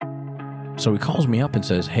So he calls me up and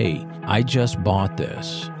says, hey, I just bought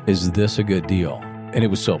this. Is this a good deal? And it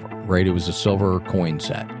was silver, right? It was a silver coin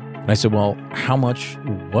set. And I said, well, how much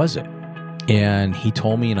was it? And he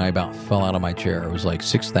told me, and I about fell out of my chair. It was like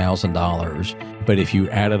 $6,000. But if you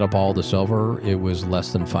added up all the silver, it was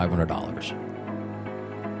less than $500.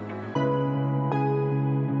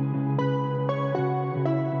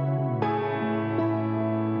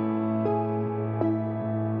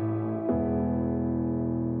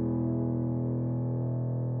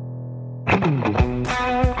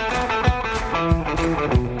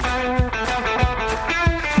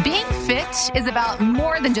 Is about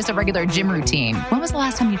more than just a regular gym routine. When was the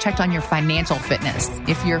last time you checked on your financial fitness?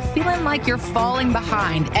 If you're feeling like you're falling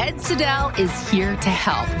behind, Ed Siddell is here to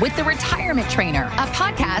help with The Retirement Trainer, a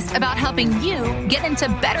podcast about helping you get into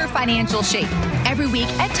better financial shape. Every week,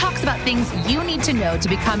 Ed talks about things you need to know to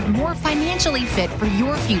become more financially fit for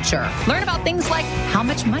your future. Learn about things like how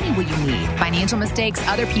much money will you need, financial mistakes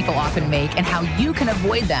other people often make, and how you can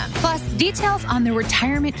avoid them. Plus, details on the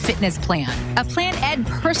Retirement Fitness Plan, a plan Ed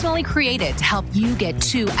personally created to help you get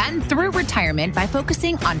to and through retirement by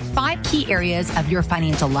focusing on 5 key areas of your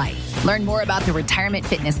financial life. Learn more about the Retirement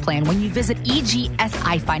Fitness Plan when you visit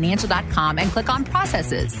EGSIFinancial.com and click on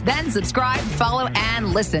Processes. Then subscribe, follow,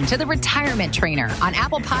 and listen to The Retirement Trainer on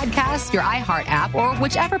Apple Podcasts, your iHeart app, or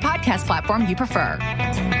whichever podcast platform you prefer.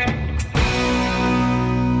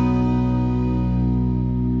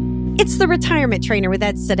 It's The Retirement Trainer with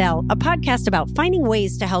Ed Siddell, a podcast about finding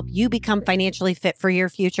ways to help you become financially fit for your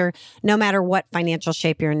future, no matter what financial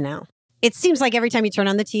shape you're in now. It seems like every time you turn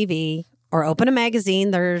on the TV or open a magazine,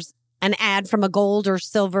 there's an ad from a gold or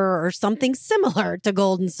silver or something similar to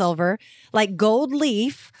gold and silver, like gold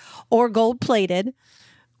leaf or gold plated.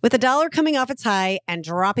 With the dollar coming off its high and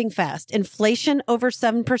dropping fast, inflation over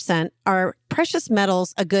 7%, are precious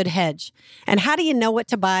metals a good hedge? And how do you know what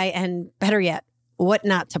to buy and, better yet, what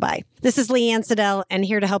not to buy? This is Leanne Siddell, and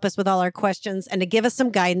here to help us with all our questions and to give us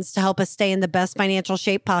some guidance to help us stay in the best financial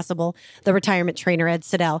shape possible, the Retirement Trainer, Ed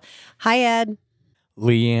Siddell. Hi, Ed.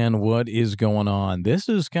 Leanne, what is going on? This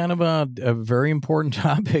is kind of a very important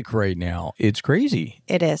topic right now. It's crazy.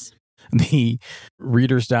 It is. The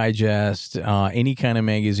Reader's Digest, any kind of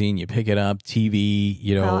magazine, you pick it up, TV,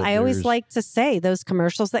 Well, I always like to say those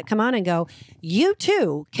commercials that come on and go, you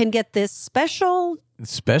too can get this special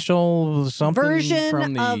something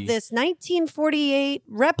version of this 1948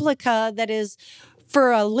 replica that is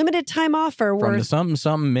for a limited time offer. From the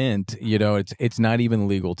something mint, it's not even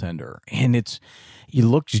legal tender. And it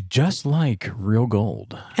looks just like real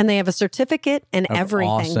gold. And they have a certificate and everything.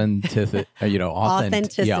 Authenticity.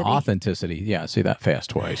 Yeah, authenticity. Yeah, say that fast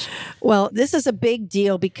twice. Well, this is a big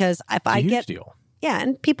deal because if I get... deal. Yeah,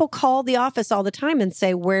 and people call the office all the time and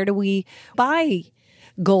say, where do we buy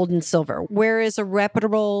gold and silver? Where is a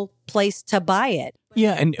reputable place to buy it?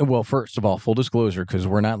 Yeah, and well, first of all, full disclosure, because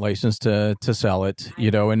we're not licensed to sell it,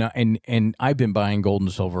 and I've been buying gold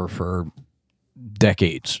and silver for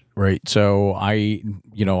decades, right? So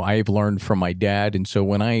I've learned from my dad, and so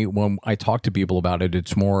when I talk to people about it,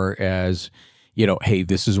 it's more as, hey,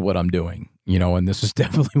 this is what I'm doing, and this is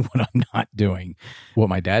definitely what I'm not doing. What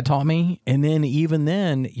my dad taught me, and then even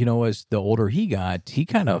then, as the older he got, he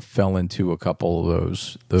kind of fell into a couple of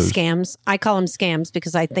those scams. I call them scams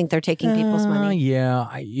because I think they're taking people's money. Yeah,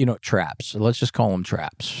 traps. Let's just call them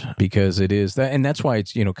traps because it is that, and that's why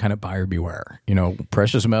it's kind of buyer beware.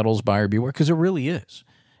 Precious metals, buyer beware, because it really is.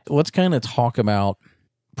 Let's kind of talk about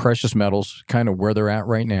precious metals, kind of where they're at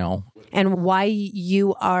right now, and why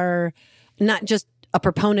you are not just a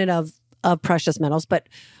proponent of precious metals, but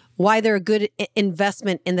why they're a good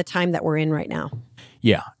investment in the time that we're in right now.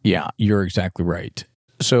 Yeah, you're exactly right.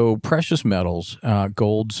 So precious metals,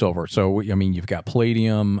 gold, silver. So, you've got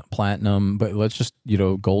palladium, platinum, but let's just,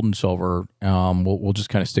 gold and silver, we'll just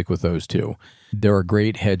kind of stick with those two. They're a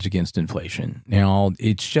great hedge against inflation. Now,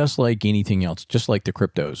 it's just like anything else, just like the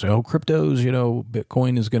cryptos. Cryptos,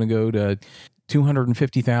 Bitcoin is going to go to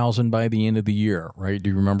 250,000 by the end of the year, right? Do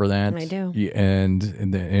you remember that? I do. And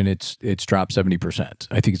it's dropped 70%.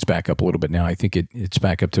 I think it's back up a little bit now. I think it's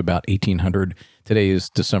back up to about 1,800. Today is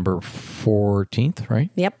December 14th, right?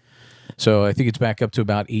 Yep. So I think it's back up to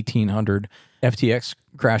about 1,800. FTX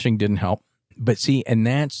crashing didn't help. But see, and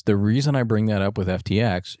that's the reason I bring that up with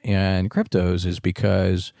FTX and cryptos is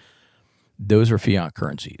because those are fiat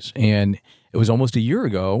currencies. And it was almost a year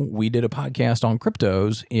ago, we did a podcast on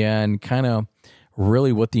cryptos and kind of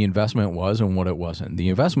really what the investment was and what it wasn't. The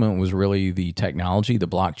investment was really the technology, the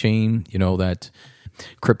blockchain, that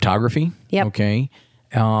cryptography. Yep. Okay.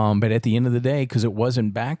 But at the end of the day, because it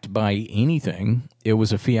wasn't backed by anything, it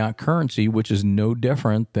was a fiat currency, which is no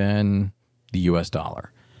different than the U.S.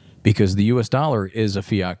 dollar. because the U.S. dollar is a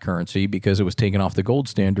fiat currency because it was taken off the gold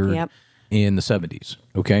standard Yep. in the 70s.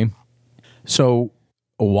 Okay. So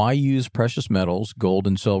why use precious metals, gold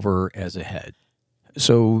and silver, as a hedge?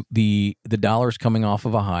 So the dollar's coming off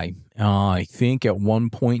of a high. I think at one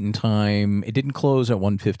point in time, it didn't close at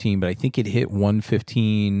 115, but I think it hit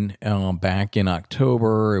 115 back in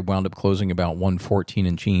October. It wound up closing about 114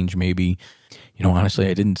 and change, maybe. Honestly,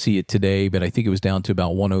 I didn't see it today, but I think it was down to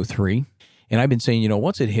about 103. And I've been saying,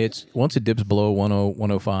 once it dips below 10,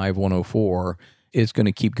 105, 104, it's going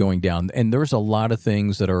to keep going down. And there's a lot of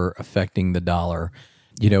things that are affecting the dollar,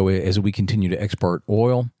 as we continue to export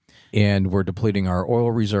oil. And we're depleting our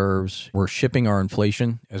oil reserves. We're shipping our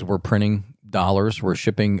inflation as we're printing dollars. We're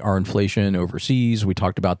shipping our inflation overseas. We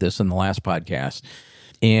talked about this in the last podcast.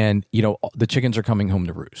 And, the chickens are coming home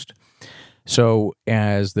to roost. So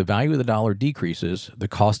as the value of the dollar decreases, the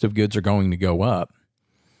cost of goods are going to go up.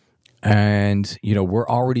 And, we're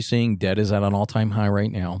already seeing debt is at an all-time high right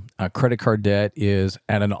now. Credit card debt is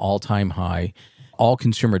at an all-time high. All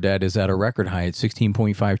consumer debt is at a record high at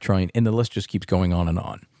 $16.5 trillion. And the list just keeps going on and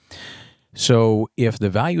on. So if the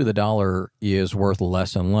value of the dollar is worth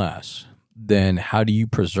less and less, then how do you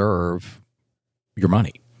preserve your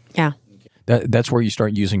money? Yeah. That's where you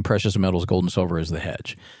start using precious metals, gold and silver as the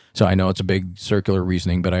hedge. So I know it's a big circular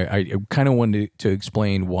reasoning, but I kind of wanted to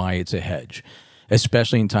explain why it's a hedge,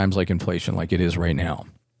 especially in times like inflation, like it is right now.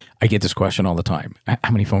 I get this question all the time.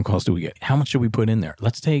 How many phone calls do we get? How much should we put in there?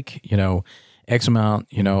 Let's take, X amount,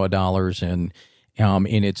 of dollars and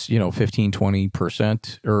it's, 15,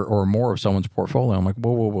 20% or more of someone's portfolio. I'm like,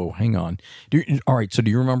 whoa, hang on. All right. So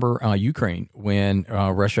do you remember Ukraine when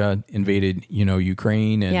Russia invaded,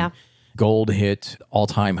 Ukraine and gold hit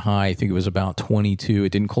all-time high? I think it was about 22.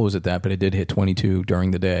 It didn't close at that, but it did hit 22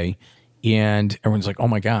 during the day. And everyone's like, oh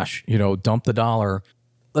my gosh, dump the dollar.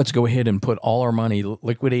 Let's go ahead and put all our money,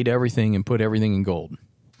 liquidate everything and put everything in gold.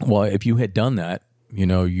 Well, if you had done that,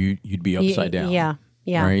 you'd be upside down. Yeah.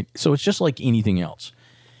 Yeah. Right. So it's just like anything else.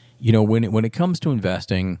 When it comes to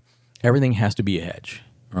investing, everything has to be a hedge.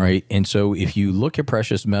 Right. And so if you look at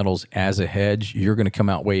precious metals as a hedge, you're going to come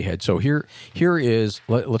out way ahead. So here is,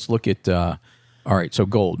 let's look at, all right. So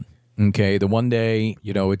gold. Okay. The one day,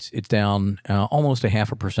 it's down almost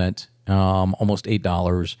 0.5%, almost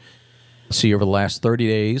 $8. See, over the last 30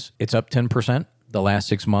 days, it's up 10%. The last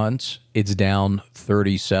 6 months, it's down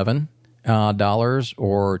 $37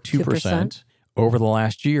 or 2%. Over the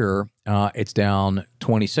last year, it's down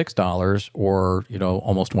 $26 or,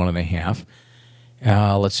 almost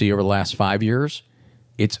 1.5. Let's see, over the last 5 years,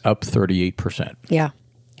 it's up 38%. Yeah.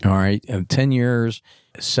 All right. And 10 years,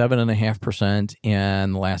 7.5%.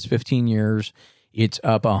 And the last 15 years, it's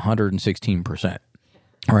up 116%.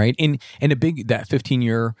 All right. And that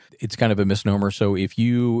 15-year, it's kind of a misnomer. So if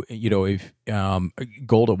if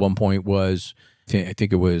gold at one point was, I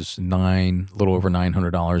think it was a little over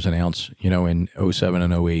 $900 an ounce, in 07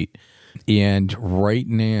 and 08. And right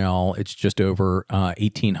now it's just over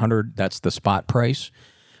 1,800. That's the spot price.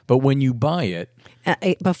 But when you buy it,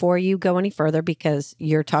 before you go any further, because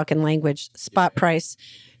you're talking language, spot price,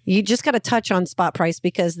 you just got to touch on spot price,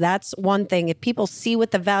 because that's one thing. If people see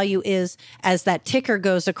what the value is as that ticker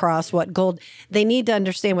goes across what gold, they need to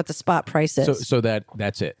understand what the spot price is. So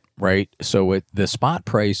that's it. Right. So the spot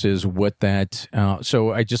price is what that.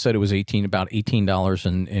 So I just said it was about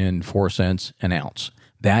 $18.04 an ounce.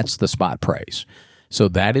 That's the spot price. So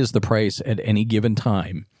that is the price at any given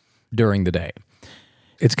time during the day.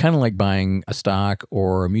 It's kind of like buying a stock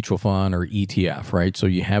or a mutual fund or ETF, right? So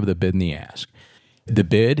you have the bid and the ask. The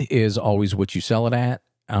bid is always what you sell it at.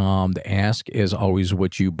 The ask is always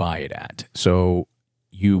what you buy it at. So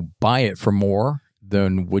you buy it for more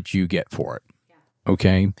than what you get for it.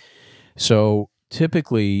 Okay. So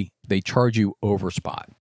typically they charge you over spot,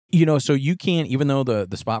 so you can't, even though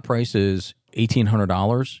the spot price is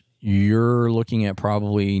 $1,800, you're looking at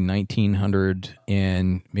probably $1,900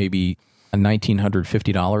 and maybe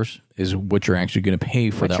 $1,950 is what you're actually going to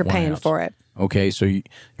pay for that. What you're paying for it. Okay. So you're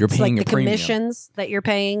it's paying like a premium. Commissions that you're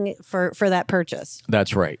paying for that purchase.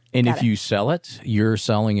 That's right. And if you sell it, you're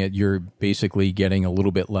selling it, you're basically getting a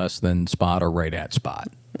little bit less than spot or right at spot.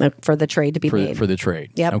 For the trade to be made. For the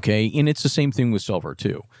trade. Yep. Okay. And it's the same thing with silver,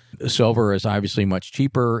 too. Silver is obviously much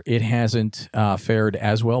cheaper. It hasn't fared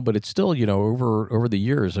as well, but it's still, over the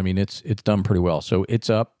years, I mean, it's done pretty well. So it's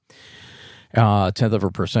up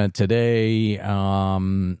 0.1% today.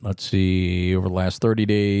 Let's see, over the last 30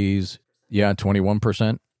 days,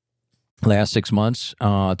 21%. Last 6 months,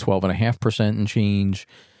 12.5% and change.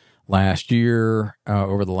 Last year,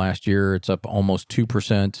 over the last year, it's up almost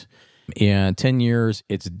 2%. In 10 years,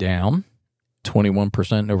 it's down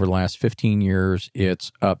 21%. Over the last 15 years,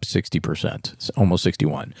 it's up 60%, it's almost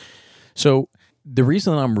 61. So the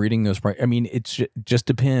reason I'm reading those, it just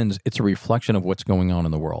depends. It's a reflection of what's going on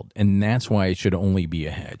in the world. And that's why it should only be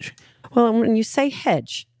a hedge. Well, when you say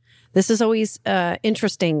hedge, this is always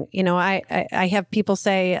interesting. I have people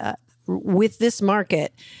say with this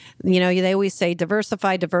market, they always say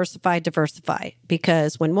diversify, diversify, diversify,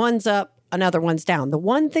 because when one's up, another one's down. The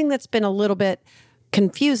one thing that's been a little bit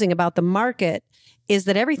confusing about the market is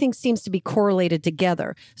that everything seems to be correlated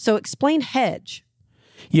together. So explain hedge.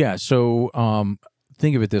 Yeah. So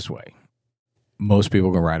think of it this way. Most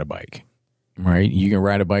people can ride a bike, right? You can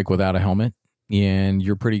ride a bike without a helmet and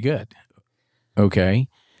you're pretty good. Okay.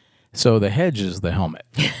 So the hedge is the helmet.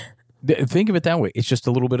 Think of it that way. It's just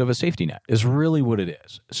a little bit of a safety net is really what it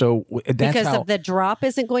is. So that's because of the drop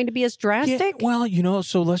isn't going to be as drastic. Yeah, well,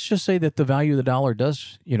 so let's just say that the value of the dollar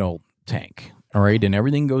does, tank. All right. And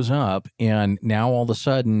everything goes up. And now all of a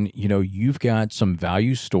sudden, you've got some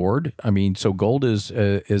value stored. So gold is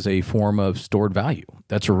a form of stored value.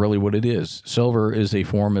 That's really what it is. Silver is a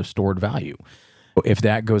form of stored value. If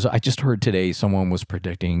that goes, I just heard today someone was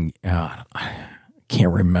predicting, I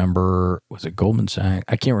can't remember, was it Goldman Sachs?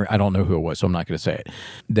 I don't know who it was, so I'm not going to say it.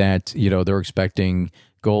 That, they're expecting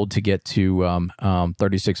gold to get to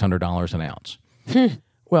 $3,600 an ounce.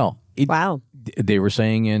 Well, wow. They were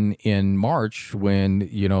saying in March when,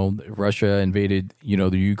 Russia invaded, the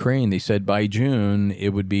Ukraine, they said by June it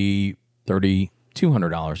would be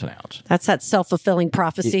 $3,200 an ounce. That's that self-fulfilling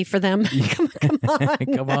prophecy for them. Come on.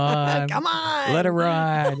 Come on. Come on. Let her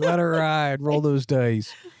ride. Roll those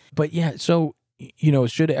dice. But yeah, so,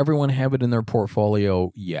 should everyone have it in their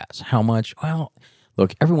portfolio? Yes. How much? Well,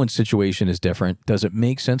 look, everyone's situation is different. Does it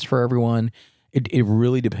make sense for everyone? It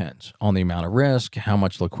really depends on the amount of risk, how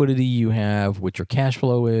much liquidity you have, what your cash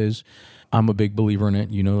flow is. I'm a big believer in it.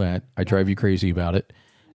 You know that. I drive you crazy about it.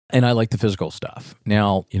 And I like the physical stuff.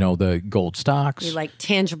 Now, the gold stocks. You like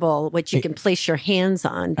tangible, which you can place your hands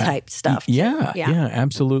on type stuff. Yeah,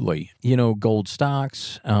 absolutely. Gold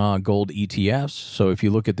stocks, gold ETFs. So if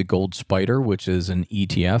you look at the Gold Spider, which is an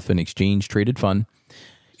ETF, an exchange traded fund,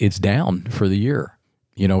 it's down for the year.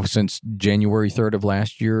 Since January 3rd of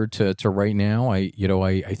last year to right now, I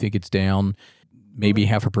think it's down maybe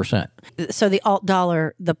 0.5%. So the alt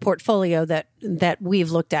dollar, the portfolio that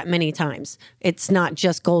we've looked at many times, it's not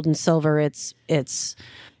just gold and silver. It's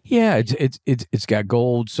got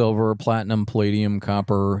gold, silver, platinum, palladium,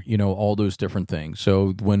 copper, all those different things.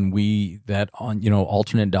 So when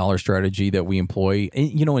alternate dollar strategy that we employ,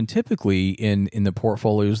 and typically in the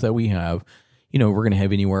portfolios that we have, we're going to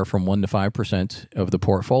have anywhere from 1% to 5% of the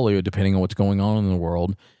portfolio, depending on what's going on in the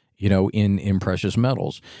world, in precious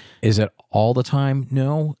metals. Is it all the time?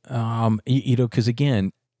 No. Because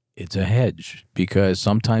again, it's a hedge because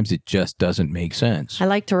sometimes it just doesn't make sense. I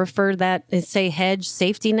like to refer that and say hedge,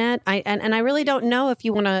 safety net. I really don't know if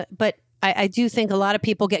you want to, but I do think a lot of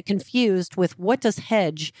people get confused with what does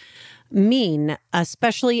hedge mean,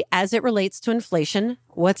 especially as it relates to inflation.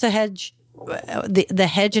 What's a hedge? The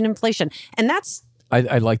hedge and inflation. And that's...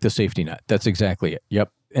 I like the safety net. That's exactly it.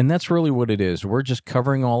 Yep. And that's really what it is. We're just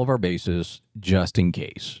covering all of our bases just in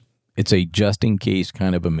case. It's a just in case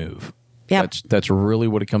kind of a move. Yeah. That's really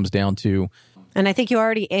what it comes down to. And I think you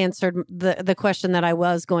already answered the question that I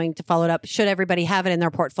was going to follow it up. Should everybody have it in their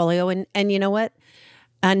portfolio? And you know what?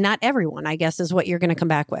 Not everyone, I guess, is what you're going to come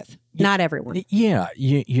back with. Not everyone. Yeah.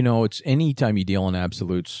 It's anytime you deal in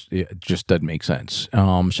absolutes, it just doesn't make sense.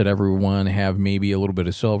 Should everyone have maybe a little bit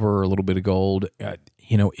of silver or a little bit of gold?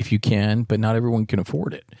 If you can, but not everyone can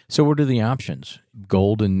afford it. So what are the options?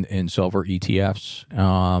 Gold and silver ETFs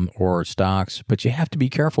or stocks. But you have to be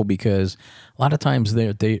careful because a lot of times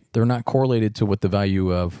they're not correlated to what the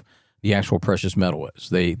value of the actual precious metal is.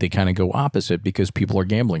 They kind of go opposite because people are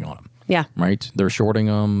gambling on them. Yeah. Right? They're shorting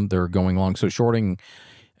them. They're going long. So shorting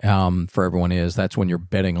for everyone that's when you're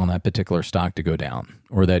betting on that particular stock to go down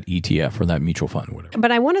or that ETF or that mutual fund, whatever.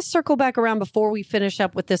 But I want to circle back around before we finish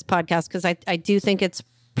up with this podcast because I do think it's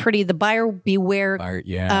pretty, the buyer beware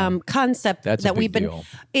concept that we've been,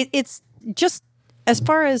 it's just as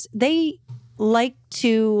far as they like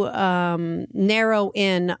to narrow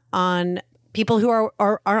in on people who are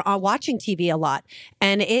watching TV a lot,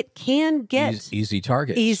 and it can get easy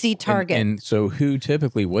targets. And so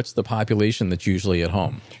what's the population that's usually at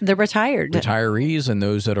home? The retirees and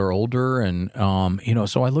those that are older. And,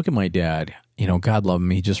 so I look at my dad, God love him.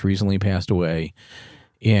 He just recently passed away,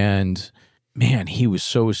 and man, he was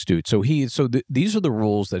so astute. These are the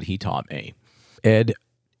rules that he taught me. Ed,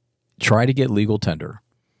 try to get legal tender.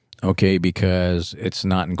 Okay. Because it's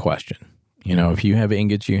not in question. If you have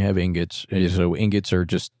ingots, you have ingots. So ingots are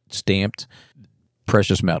just stamped.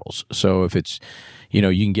 precious metals. So if it's, you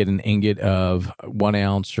can get an ingot of 1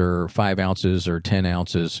 ounce or 5 ounces or 10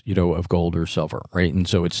 ounces, of gold or silver, right? And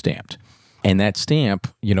so it's stamped. And that stamp,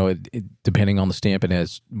 depending on the stamp, it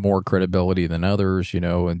has more credibility than others,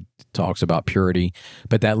 and talks about purity.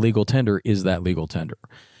 But that legal tender is that legal tender.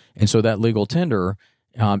 And so that legal tender,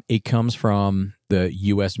 it comes from the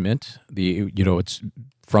U.S. Mint. It's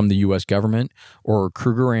from the U.S. government, or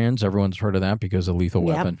Krugerrands. Everyone's heard of that because of Lethal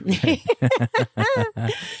Weapon.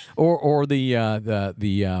 or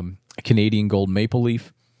the Canadian gold maple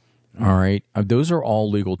leaf. All right. Those are all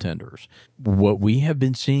legal tenders. What we have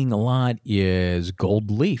been seeing a lot is gold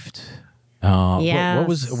leafed.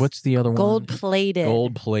 What's the other one? Gold plated.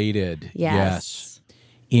 Gold plated. Yes.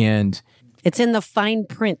 And it's in the fine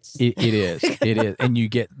print. It is. It is. And you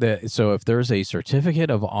get so if there's a certificate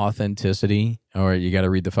of authenticity, all right, you got to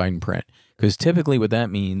read the fine print. Because typically what that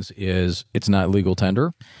means is it's not legal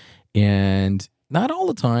tender. And not all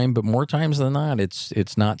the time, but more times than not,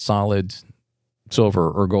 it's not solid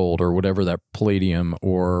silver or gold or whatever that palladium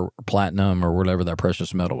or platinum or whatever that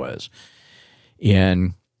precious metal is.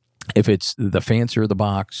 And if it's the fancier the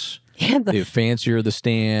box, the fancier the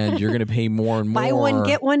stand, you're going to pay more and more. Buy one,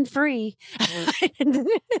 get one free.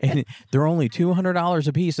 And they're only $200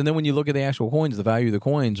 a piece. And then when you look at the actual coins, the value of the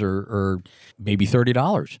coins are maybe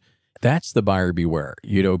 $30. That's the buyer beware.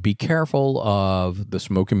 Be careful of the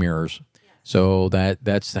smoke and mirrors. So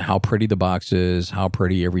that's how pretty the box is, how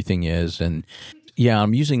pretty everything is. And yeah,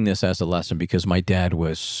 I'm using this as a lesson because my dad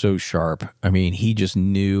was so sharp. I mean, he just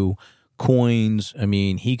knew coins. I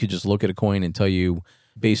mean, he could just look at a coin and tell you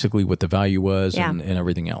basically what the value was and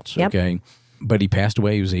everything else. Yep. Okay. But he passed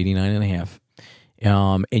away. He was 89 and a half.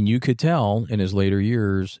 And you could tell in his later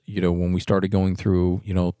years, when we started going through,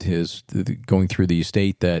 going through the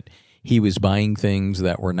estate, that he was buying things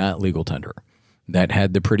that were not legal tender, that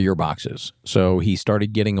had the prettier boxes. So he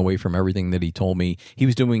started getting away from everything that he told me. He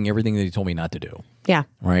was doing everything that he told me not to do. Yeah.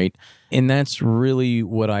 Right. And that's really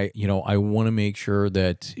what I want to make sure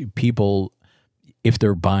that people, if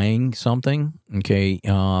they're buying something, okay,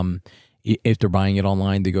 if they're buying it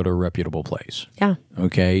online, they go to a reputable place. Yeah.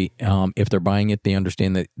 Okay. If they're buying it, they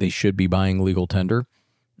understand that they should be buying legal tender.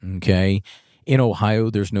 Okay. In Ohio,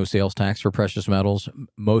 there's no sales tax for precious metals.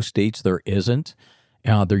 Most states, there isn't.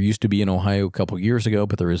 There used to be in Ohio a couple years ago,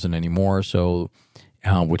 but there isn't anymore. So,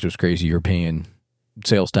 which was crazy. You're paying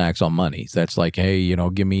sales tax on money. That's like, hey,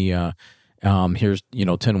 give me, here's,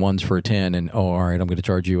 10 ones for a 10. And, all right, I'm going to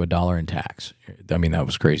charge you $1 in tax. I mean, that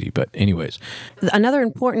was crazy. But anyways. Another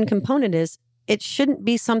important component is it shouldn't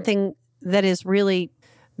be something that is really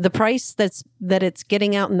the price that it's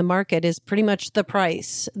getting out in the market is pretty much the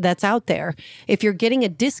price that's out there. If you're getting a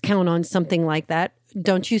discount on something like that,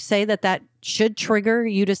 don't you say that should trigger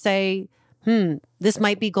you to say, this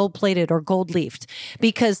might be gold plated or gold leafed?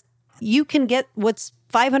 Because you can get what's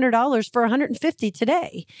 $500 for $150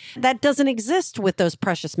 today. That doesn't exist with those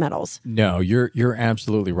precious metals. No, you're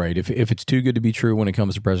absolutely right. If it's too good to be true when it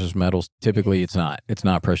comes to precious metals, typically it's not. It's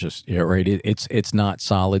not precious, right? It's not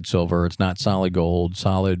solid silver. It's not solid gold,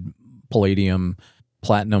 solid palladium,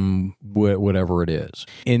 platinum, whatever it is.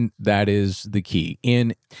 And that is the key.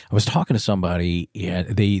 And I was talking to somebody,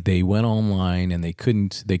 and they went online and they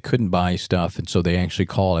couldn't buy stuff, and so they actually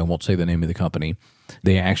called. I won't say the name of the company.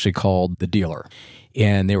 They actually called the dealer,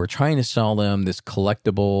 and they were trying to sell them this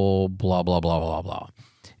collectible, blah blah blah blah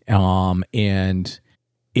blah, and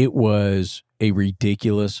it was a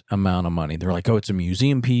ridiculous amount of money. They're like, oh, it's a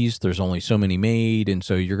museum piece. There's only so many made, and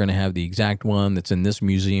so you're going to have the exact one that's in this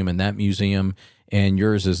museum and that museum. And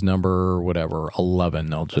yours is number, whatever, 11,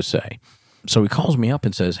 they'll just say. So he calls me up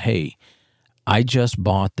and says, hey, I just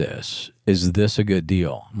bought this. Is this a good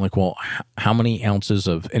deal? I'm like, well, how many ounces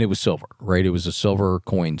of, and it was silver, right? It was a silver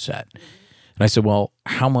coin set. And I said, well,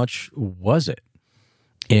 how much was it?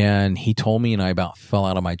 And he told me, and I about fell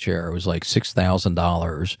out of my chair. It was like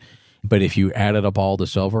 $6,000. But if you added up all the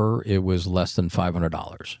silver, it was less than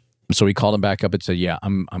 $500. So he called him back up and said, yeah,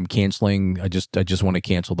 I'm canceling. I just want to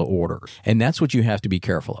cancel the order. And that's what you have to be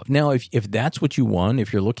careful of. Now, if that's what you want,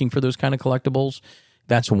 if you're looking for those kind of collectibles,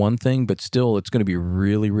 that's one thing, but still it's going to be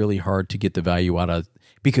really, really hard to get the value out of,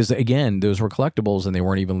 because again, those were collectibles and they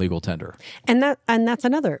weren't even legal tender. And that's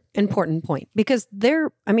another important point, because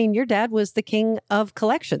your dad was the king of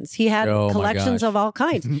collections. He had collections of all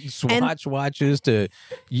kinds. Watches to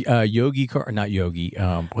Yogi car, not Yogi.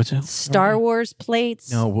 What's it? Star Wars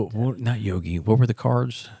plates. No, not Yogi. What were the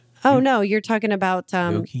cards? Oh, no, you're talking about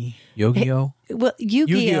Yu-Gi-Oh? Well,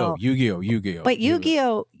 Yu-Gi-Oh. Yu-Gi-Oh. But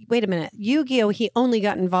Yu-Gi-Oh, wait a minute, Yu-Gi-Oh! He only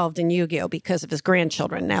got involved in Yu-Gi-Oh! Because of his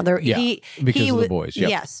grandchildren. Now, Because of the boys. Yep.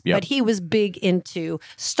 Yes, Yep. but he was big into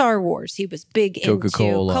Star Wars. He was big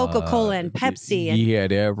Coca-Cola, into Coca-Cola and Pepsi. And he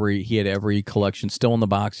had every collection still in the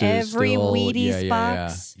boxes. every still, Wheaties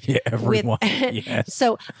box. Yeah, everyone. Yes.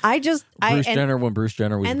 So Bruce Jenner when Bruce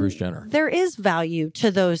Jenner was Bruce Jenner. There is value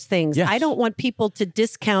to those things. Yes. I don't want people to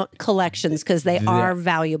discount collections because they are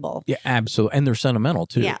valuable. Yeah, absolutely. And they're sentimental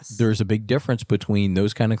too. Yes. There's a big difference between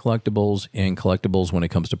those kind of collectibles and collectibles when it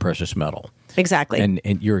comes to precious metal. Exactly. And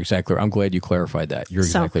you're exactly right. I'm glad you clarified that. You're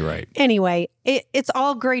exactly right. Anyway, it's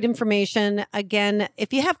all great information. Again,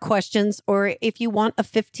 if you have questions or if you want a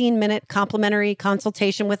 15-minute complimentary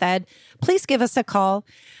consultation with Ed, please give us a call.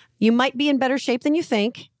 You might be in better shape than you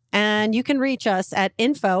think. And you can reach us at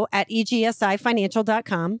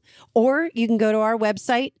info@egsifinancial.com, or you can go to our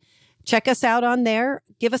website, check us out on there,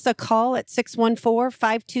 give us a call at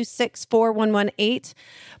 614-526-4118.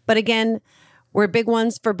 But again, we're big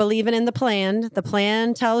ones for believing in the plan. The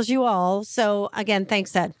plan tells you all. So again,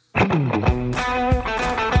 thanks, Ed.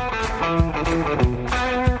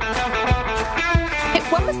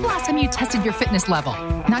 When was the last time you tested your fitness level?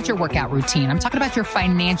 Not your workout routine. I'm talking about your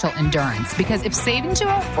financial endurance. Because if saving to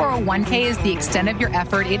a 401k is the extent of your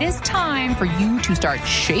effort, it is time for you to start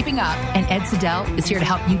shaping up. And Ed Siddell is here to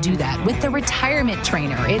help you do that with The Retirement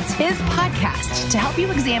Trainer. It's his podcast to help you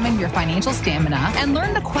examine your financial stamina and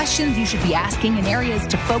learn the questions you should be asking and areas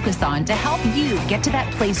to focus on to help you get to that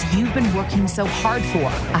place you've been working so hard for.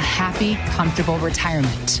 A happy, comfortable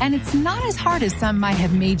retirement. And it's not as hard as some might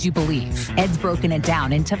have made you believe. Ed's broken it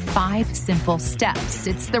down into 5 simple steps.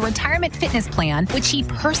 It's the Retirement Fitness Plan, which he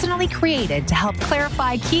personally created to help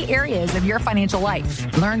clarify key areas of your financial life.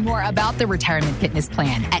 Learn more about the Retirement Fitness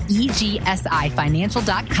Plan at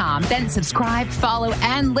egsifinancial.com. Then subscribe, follow,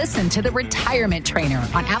 and listen to the Retirement Trainer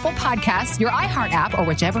on Apple Podcasts, your iHeart app, or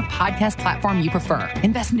whichever podcast platform you prefer.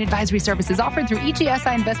 Investment advisory services offered through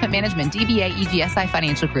EGSI Investment Management, DBA EGSI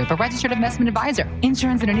Financial Group, a registered investment advisor.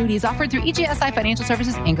 Insurance and annuities offered through EGSI Financial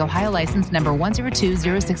Services, Inc., Ohio license number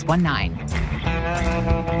 1020619.